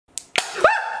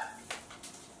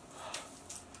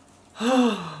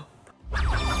Good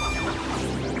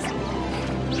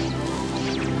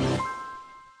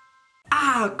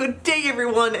day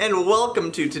everyone, and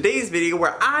welcome to today's video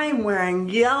where I'm wearing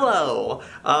yellow.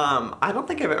 I don't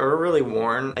think I've ever really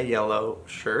worn a yellow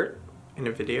shirt in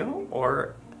a video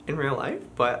or in real life,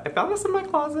 but I found this in my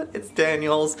closet. It's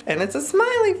Daniel's and it's a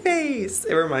smiley face.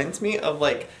 It reminds me of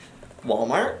like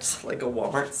Walmart, like a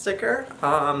Walmart sticker.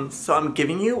 So I'm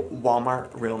giving you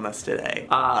Walmart realness today.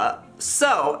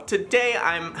 So today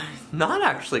I'm not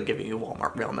actually giving you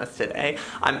Walmart realness today.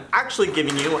 I'm actually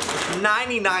giving you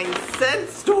 99-cent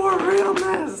store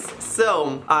realness.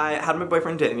 So I had my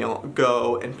boyfriend Daniel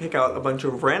go and pick out a bunch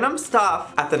of random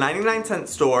stuff at the 99-cent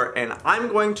store, and I'm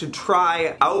going to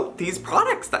try out these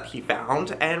products that he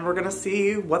found and we're gonna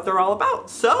see what they're all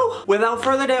about. So without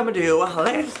further ado,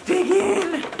 let's dig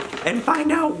in and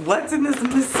find out what's in this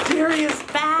mysterious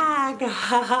bag.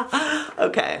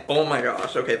 Okay, oh my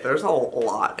gosh, okay, there's a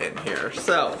lot in here.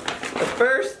 So, the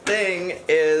first thing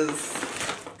is,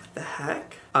 what the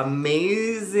heck?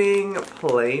 Amazing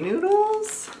play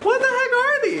noodles? What the heck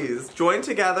are these? Joined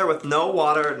together with no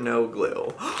water, no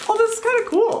glue. Oh, this is kind of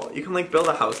cool. You can like build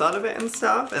a house out of it and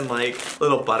stuff, and like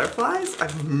little butterflies.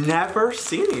 I've never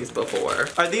seen these before.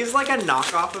 Are these like a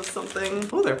knockoff of something?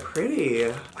 Oh, they're pretty.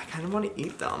 I kind of want to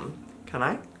eat them. Can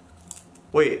I?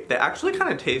 Wait, they actually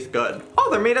kind of taste good. Oh,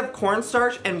 they're made of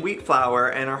cornstarch and wheat flour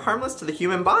and are harmless to the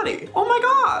human body. Oh my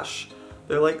gosh.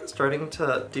 They're like starting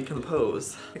to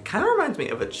decompose. It kind of reminds me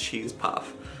of a cheese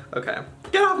puff. Okay,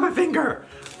 get off my finger.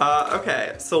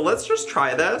 Okay, so let's just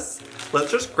try this.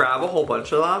 Let's just grab a whole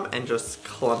bunch of them and just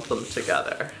clump them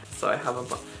together. So I have a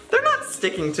bunch. They're not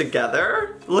sticking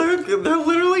together. Look, they're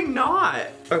literally not.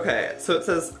 Okay, so it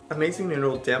says amazing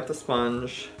noodle, damp the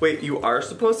sponge. Wait, you are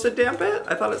supposed to damp it?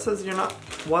 I thought it says you're not,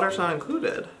 water's not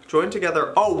included. Join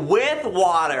together, oh, with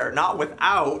water, not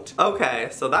without. Okay,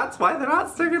 so that's why they're not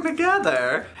sticking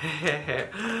together. Okay,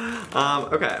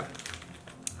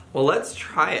 well, let's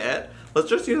try it. Let's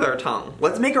just use our tongue.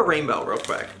 Let's make a rainbow real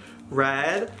quick.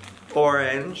 Red,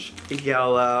 orange,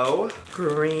 yellow,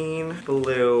 green,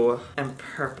 blue, and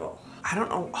purple. I don't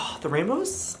know, oh, the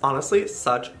rainbow's honestly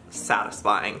such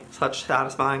satisfying. Such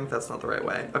satisfying, that's not the right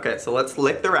way. Okay, so let's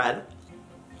lick the red.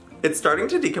 It's starting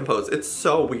to decompose, it's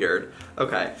so weird.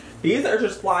 Okay, these are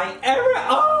just flying everywhere.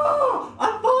 Oh,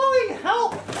 I'm falling,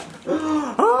 help.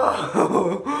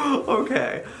 Oh,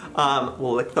 okay,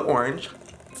 we'll lick the orange.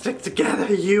 Stick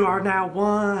together, you are now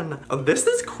one. Oh, this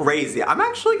is crazy. I'm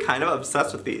actually kind of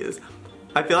obsessed with these.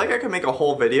 I feel like I could make a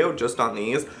whole video just on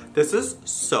these. This is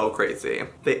so crazy.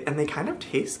 And they kind of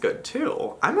taste good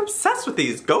too. I'm obsessed with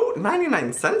these. Go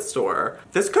 99-cent store.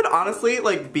 This could honestly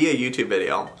like be a YouTube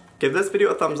video. Give this video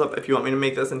a thumbs up if you want me to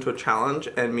make this into a challenge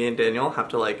and me and Daniel have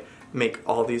to like make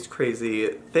all these crazy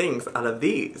things out of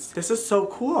these. This is so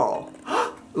cool.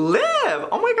 Live!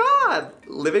 Oh my god!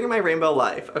 Living my rainbow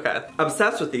life. Okay.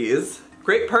 Obsessed with these.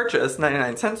 Great purchase,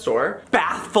 99-cent store.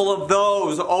 Bath full of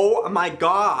those! Oh my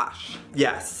gosh!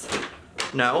 Yes.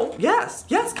 No? Yes.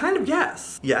 Yes, kind of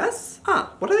yes. Yes? Huh.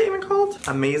 What are they even called?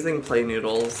 Amazing play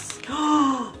noodles.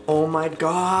 Oh my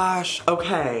gosh.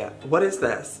 Okay. What is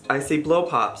this? I see blow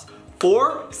pops.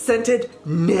 4 scented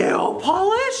nail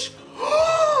polish?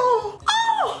 Oh!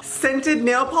 Scented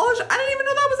nail polish? I didn't even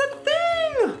know that was a thing!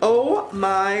 Oh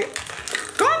my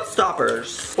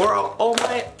Gobstoppers. Or oh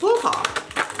my blow pop.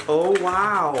 Oh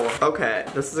wow. Okay,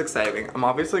 this is exciting. I'm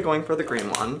obviously going for the green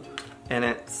one. And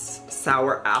it's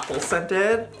sour apple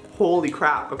scented. Holy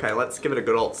crap. Okay, let's give it a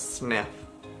good old sniff.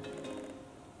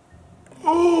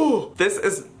 Oh!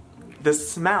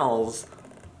 This smells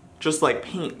just like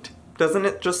paint. Doesn't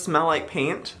it just smell like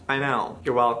paint? I know.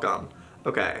 You're welcome.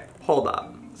 Okay, hold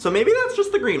up. So maybe that's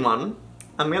just the green one.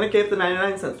 I'm gonna give the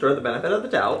 99-cent store the benefit of the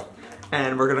doubt,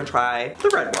 and we're gonna try the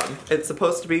red one. It's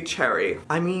supposed to be cherry.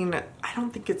 I mean, I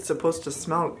don't think it's supposed to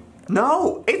smell.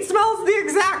 No, it smells the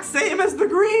exact same as the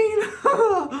green.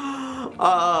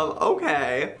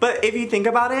 Okay. But if you think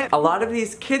about it, a lot of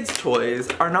these kids' toys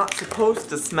are not supposed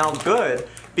to smell good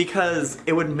because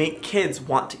it would make kids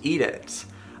want to eat it.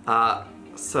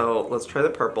 So let's try the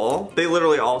purple. They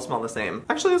literally all smell the same.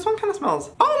 Actually, this one kind of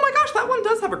smells. Oh my gosh, that one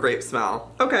does have a grape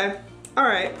smell. Okay, all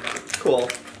right, cool.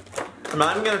 I'm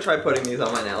not even gonna try putting these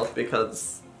on my nails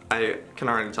because I can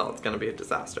already tell it's gonna be a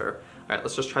disaster. All right,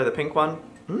 let's just try the pink one.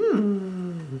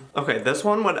 Okay, this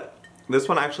one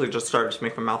actually just started to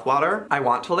make my mouth water. I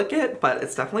want to lick it, but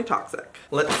it's definitely toxic.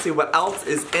 Let's see what else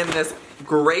is in this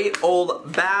great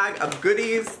old bag of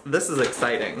goodies. This is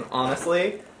exciting,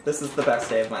 honestly. This is the best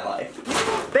day of my life.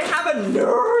 They have a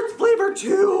Nerds flavor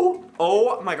too!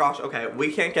 Oh my gosh, okay,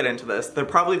 we can't get into this. They're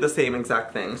probably the same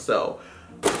exact thing, so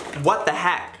what the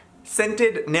heck?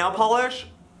 Scented nail polish.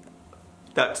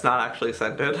 That's not actually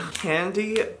scented.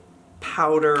 Candy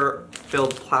powder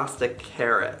filled plastic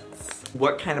carrots.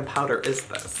 What kind of powder is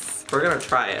this? We're gonna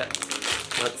try it.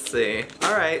 Let's see.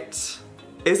 All right.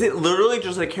 Is it literally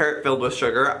just a carrot filled with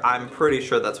sugar? I'm pretty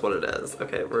sure that's what it is.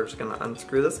 Okay, we're just gonna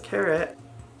unscrew this carrot.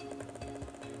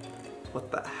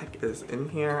 What the heck is in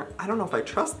here? I don't know if I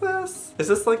trust this. Is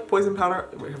this like poison powder?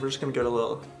 We're just gonna give it a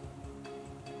little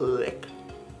lick.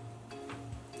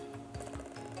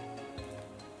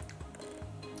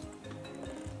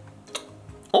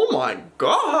 Oh my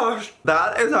gosh,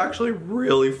 that is actually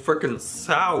really freaking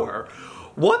sour.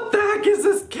 What the heck is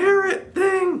this carrot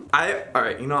thing? All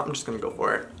right, you know what? I'm just gonna go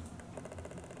for it.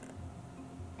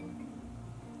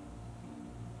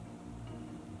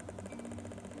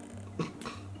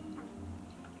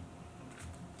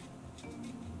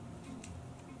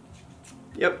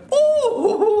 Yep.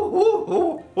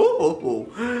 Ooh,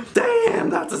 damn,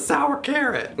 that's a sour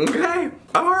carrot. Okay.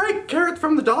 All right, carrots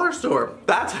from the dollar store.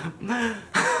 That's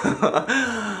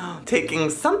taking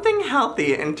something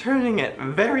healthy and turning it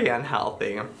very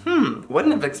unhealthy.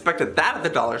 Wouldn't have expected that at the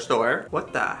dollar store.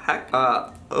 What the heck?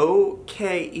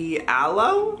 OKE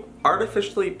aloe?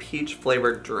 Artificially peach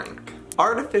flavored drink.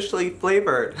 Artificially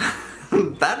flavored.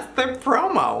 That's the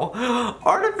promo.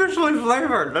 Artificially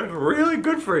flavored. That's really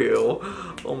good for you.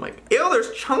 Oh my. Ew,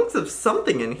 there's chunks of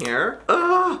something in here.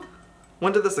 Ugh.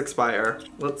 When did this expire?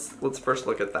 Let's first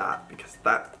look at that because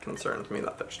that concerns me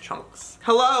that there's chunks.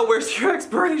 Hello, where's your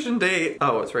expiration date?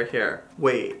 Oh, it's right here.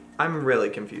 Wait, I'm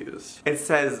really confused. It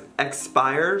says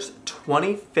expires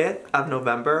 25th of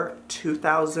November,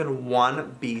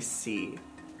 2001 BC.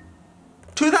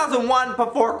 2001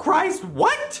 before Christ,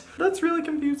 what? That's really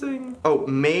confusing. Oh,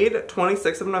 made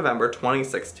 26th of November,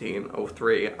 2016,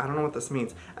 03. I don't know what this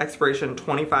means. Expiration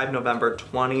 25 November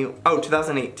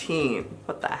 2018.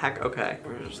 What the heck? Okay,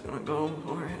 we're just gonna go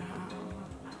for it.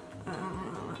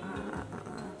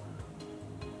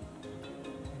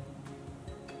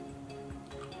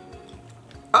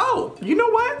 Oh, you know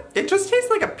what? It just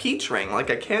tastes like a peach ring, like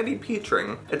a candy peach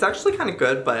ring. It's actually kind of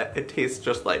good, but it tastes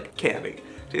just like candy.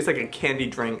 Tastes like a candy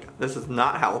drink. This is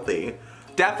not healthy.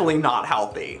 Definitely not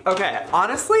healthy. Okay,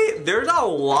 honestly, there's a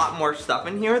lot more stuff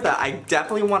in here that I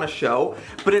definitely want to show,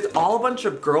 but it's all a bunch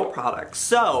of girl products.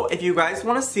 So if you guys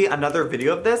want to see another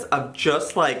video of this, of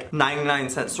just like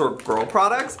 99-cent store girl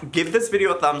products, give this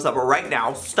video a thumbs up right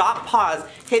now. Stop, pause,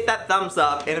 hit that thumbs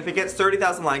up, and if it gets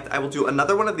 30,000 likes, I will do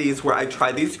another one of these where I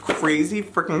try these crazy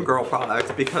freaking girl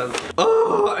products because,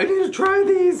 oh, I need to try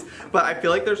these. But I feel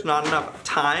like there's not enough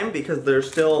time because there's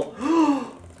still,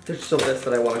 there's still this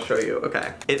that I want to show you.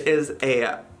 Okay. It is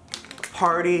a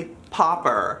party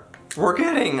popper. We're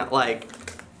getting like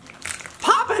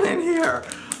popping in here.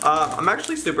 I'm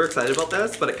actually super excited about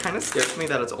this, but it kind of scares me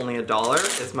that it's only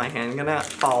 $1. Is my hand gonna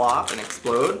fall off and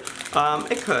explode?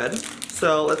 It could.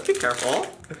 So let's be careful.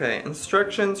 Okay,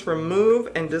 instructions: remove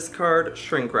and discard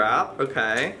shrink wrap.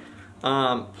 Okay.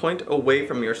 Point away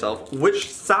from yourself.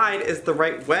 Which side is the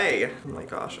right way? Oh my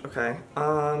gosh, okay.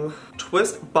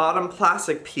 Twist bottom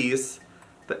plastic piece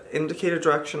the indicated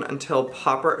direction until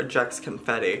popper ejects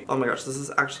confetti. Oh my gosh, this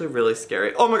is actually really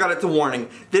scary. Oh my god, it's a warning.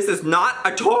 This is not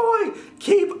a toy!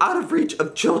 Keep out of reach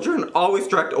of children. Always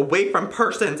direct away from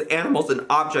persons, animals, and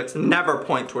objects. Never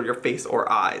point toward your face or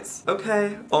eyes.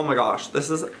 Okay. Oh my gosh, this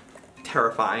is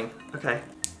terrifying. Okay.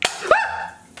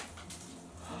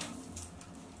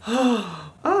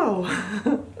 Oh. Oh.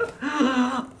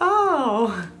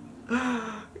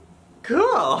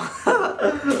 Cool.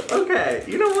 Okay,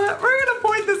 you know what? We're gonna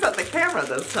point this at the camera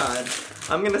this time.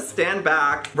 I'm gonna stand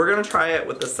back. We're gonna try it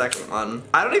with the second one.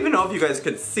 I don't even know if you guys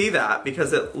could see that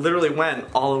because it literally went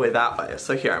all the way that way.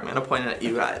 So here, I'm gonna point it at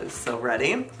you guys. So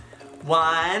ready?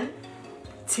 1,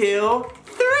 2,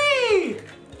 3.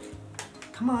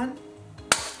 Come on.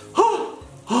 Oh.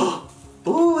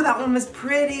 Ooh, that one was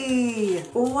pretty.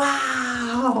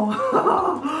 Wow.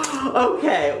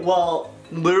 Okay, well,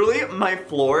 literally my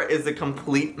floor is a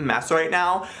complete mess right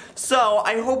now. So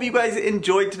I hope you guys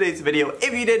enjoyed today's video.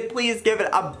 If you did, please give it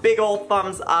a big old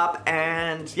thumbs up.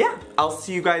 And yeah, I'll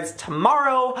see you guys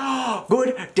tomorrow.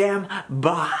 Good damn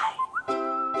bye.